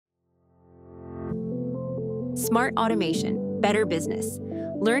Smart automation, better business.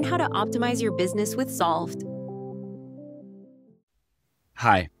 Learn how to optimize your business with Solved.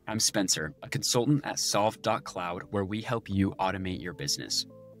 Hi, I'm Spencer, a consultant at Solved.cloud, where we help you automate your business.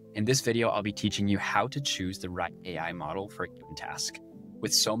 In this video, I'll be teaching you how to choose the right AI model for a given task.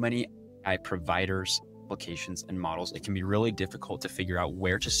 With so many AI providers, applications, and models, it can be really difficult to figure out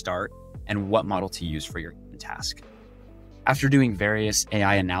where to start and what model to use for your given task. After doing various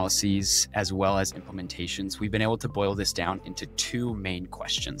AI analyses as well as implementations, we've been able to boil this down into two main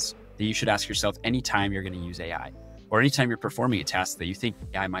questions that you should ask yourself anytime you're going to use AI, or anytime you're performing a task that you think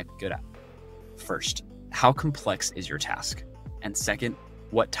AI might be good at. First, how complex is your task? And second,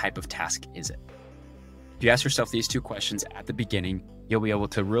 what type of task is it? If you ask yourself these two questions at the beginning, you'll be able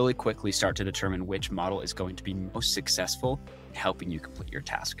to really quickly start to determine which model is going to be most successful in helping you complete your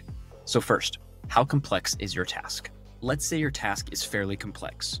task. So first, how complex is your task? Let's say your task is fairly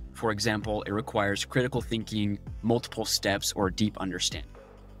complex. For example, it requires critical thinking, multiple steps, or deep understanding.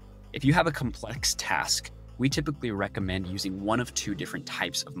 If you have a complex task, we typically recommend using one of two different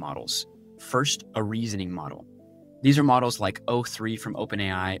types of models. First, a reasoning model. These are models like O3 from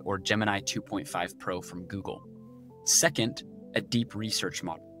OpenAI or Gemini 2.5 Pro from Google. Second, a deep research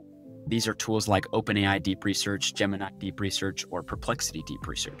model. These are tools like OpenAI Deep Research, Gemini Deep Research, or Perplexity Deep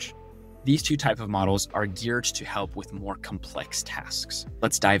Research. These two types of models are geared to help with more complex tasks.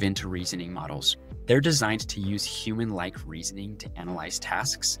 Let's dive into reasoning models. They're designed to use human-like reasoning to analyze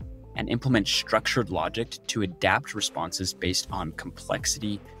tasks and implement structured logic to adapt responses based on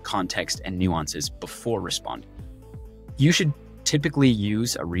complexity, context, and nuances before responding. You should typically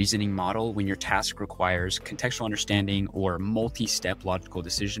use a reasoning model when your task requires contextual understanding or multi-step logical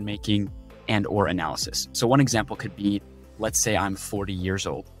decision-making and/or analysis. So one example could be, let's say I'm 40 years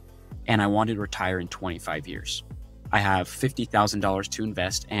old and I want to retire in 25 years. I have $50,000 to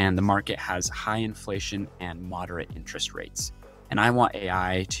invest and the market has high inflation and moderate interest rates. And I want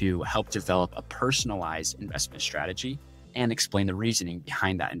AI to help develop a personalized investment strategy and explain the reasoning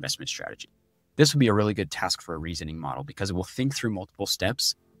behind that investment strategy. This would be a really good task for a reasoning model because it will think through multiple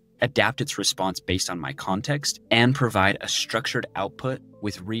steps, adapt its response based on my context, and provide a structured output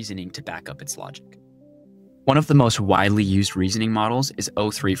with reasoning to back up its logic. One of the most widely used reasoning models is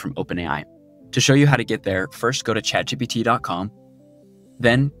O3 from OpenAI. To show you how to get there, first go to chatgpt.com,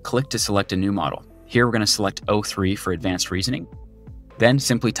 then click to select a new model. Here we're going to select O3 for advanced reasoning. Then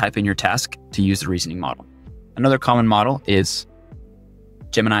simply type in your task to use the reasoning model. Another common model is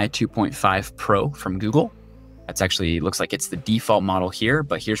Gemini 2.5 Pro from Google. That's actually looks like it's the default model here,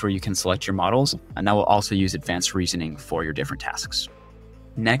 but here's where you can select your models, and that will also use advanced reasoning for your different tasks.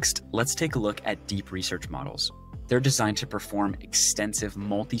 Next, let's take a look at deep research models. They're designed to perform extensive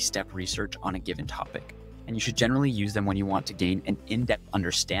multi-step research on a given topic, and you should generally use them when you want to gain an in-depth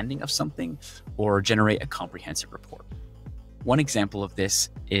understanding of something or generate a comprehensive report. One example of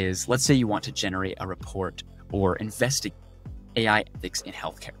this is, let's say you want to generate a report or investigate AI ethics in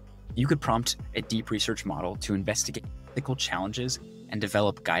healthcare. You could prompt a deep research model to investigate ethical challenges and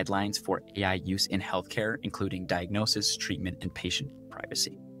develop guidelines for AI use in healthcare, including diagnosis, treatment, and patient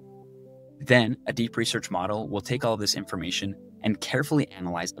privacy. Then a deep research model will take all of this information and carefully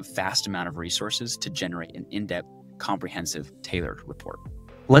analyze a vast amount of resources to generate an in-depth, comprehensive, tailored report.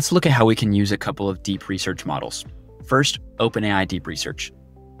 Let's look at how we can use a couple of deep research models. First, OpenAI Deep Research.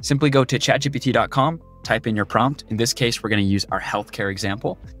 Simply go to chatgpt.com, type in your prompt. In this case, we're going to use our healthcare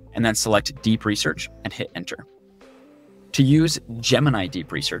example, and then select Deep Research and hit enter. To use Gemini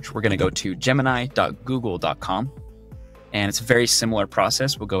Deep Research, we're going to go to gemini.google.com. And it's a very similar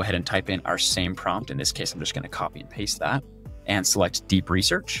process. We'll go ahead and type in our same prompt. In this case, I'm just going to copy and paste that and select Deep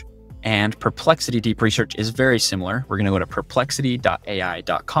Research. And Perplexity Deep Research is very similar. We're going to go to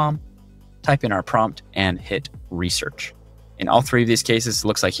perplexity.ai.com, type in our prompt, and hit Research. In all three of these cases, it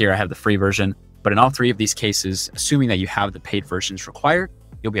looks like here I have the free version, but in all three of these cases, assuming that you have the paid versions required,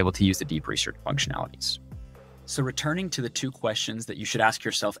 you'll be able to use the Deep Research functionalities. So returning to the two questions that you should ask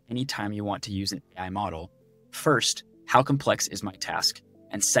yourself anytime you want to use an AI model. First, how complex is my task?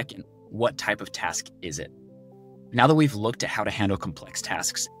 And second, what type of task is it? Now that we've looked at how to handle complex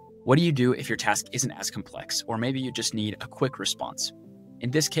tasks, what do you do if your task isn't as complex, or maybe you just need a quick response?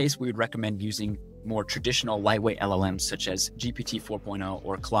 In this case, we would recommend using more traditional lightweight LLMs such as GPT 4.0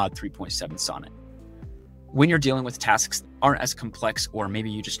 or Claude 3.7 Sonnet. When you're dealing with tasks that aren't as complex, or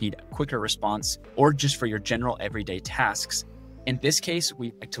maybe you just need a quicker response, or just for your general everyday tasks, in this case,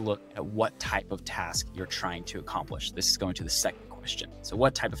 we like to look at what type of task you're trying to accomplish. This is going to the second question. So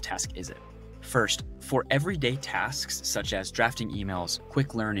what type of task is it? First, for everyday tasks such as drafting emails,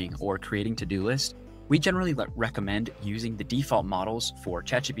 quick learning, or creating to-do lists, we generally recommend using the default models for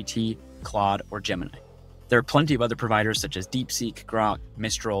ChatGPT, Claude, or Gemini. There are plenty of other providers such as DeepSeek, Grok,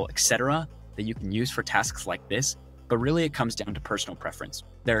 Mistral, etc. that you can use for tasks like this, but really it comes down to personal preference.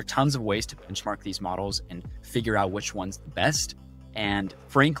 There are tons of ways to benchmark these models and figure out which one's the best. And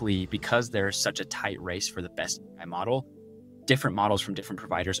frankly, because there's such a tight race for the best AI model, different models from different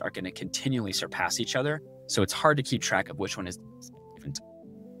providers are going to continually surpass each other. So it's hard to keep track of which one is different.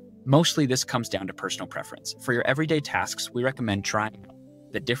 Mostly this comes down to personal preference. For your everyday tasks, we recommend trying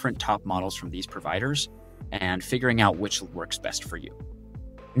the different top models from these providers and figuring out which works best for you.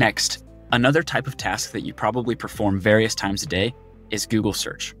 Next, another type of task that you probably perform various times a day is Google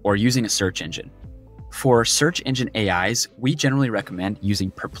search or using a search engine. For search engine AIs, we generally recommend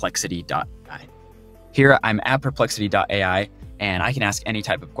using Perplexity.ai. Here I'm at Perplexity.ai and I can ask any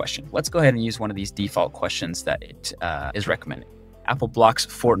type of question. Let's go ahead and use one of these default questions that it is recommending. Apple blocks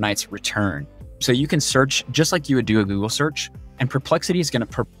Fortnite's return. So you can search just like you would do a Google search, and Perplexity is going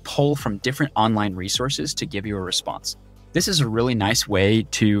to pull from different online resources to give you a response. This is a really nice way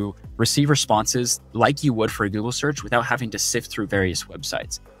to receive responses like you would for a Google search without having to sift through various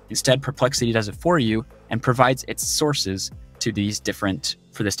websites. Instead, Perplexity does it for you and provides its sources to this different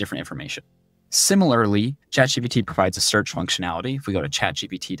information. Similarly, ChatGPT provides a search functionality. If we go to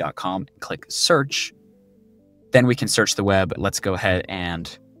chatgpt.com and click search, then we can search the web. Let's go ahead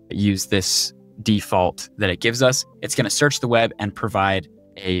and use this default that it gives us. It's going to search the web and provide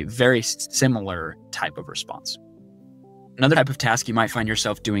a very similar type of response. Another type of task you might find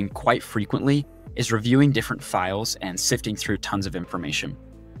yourself doing quite frequently is reviewing different files and sifting through tons of information.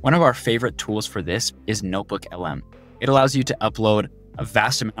 One of our favorite tools for this is NotebookLM. It allows you to upload a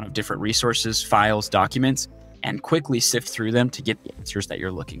vast amount of different resources, files, documents, and quickly sift through them to get the answers that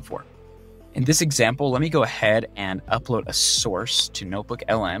you're looking for. In this example, let me go ahead and upload a source to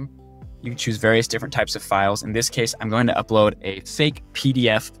NotebookLM. You can choose various different types of files. In this case, I'm going to upload a fake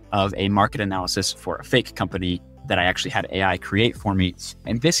PDF of a market analysis for a fake company that I actually had AI create for me.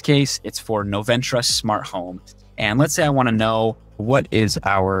 In this case, it's for Noventra Smart Home. And let's say I want to know what is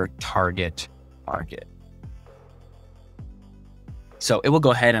our target market. So it will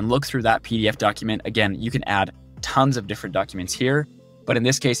go ahead and look through that PDF document. Again, you can add tons of different documents here, but in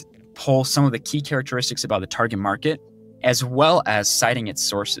this case, pull some of the key characteristics about the target market, as well as citing its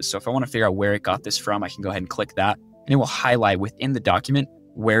sources. So if I want to figure out where it got this from, I can go ahead and click that, and it will highlight within the document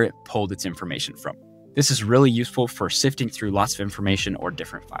where it pulled its information from. This is really useful for sifting through lots of information or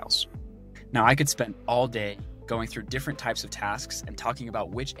different files. Now, I could spend all day going through different types of tasks and talking about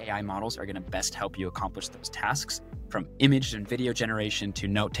which AI models are going to best help you accomplish those tasks, from image and video generation to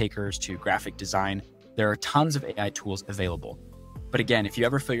note takers to graphic design. There are tons of AI tools available. But again, if you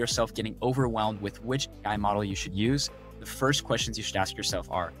ever feel yourself getting overwhelmed with which AI model you should use, the first questions you should ask yourself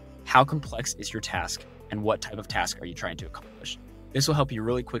are, how complex is your task and what type of task are you trying to accomplish? This will help you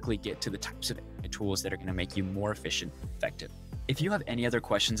really quickly get to the types of AI tools that are going to make you more efficient and effective. If you have any other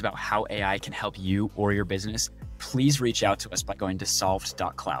questions about how AI can help you or your business, please reach out to us by going to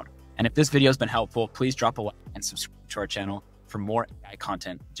solved.cloud. And if this video has been helpful, please drop a like and subscribe to our channel for more AI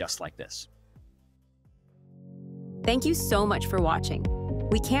content just like this. Thank you so much for watching.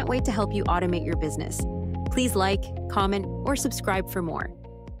 We can't wait to help you automate your business. Please like, comment, or subscribe for more.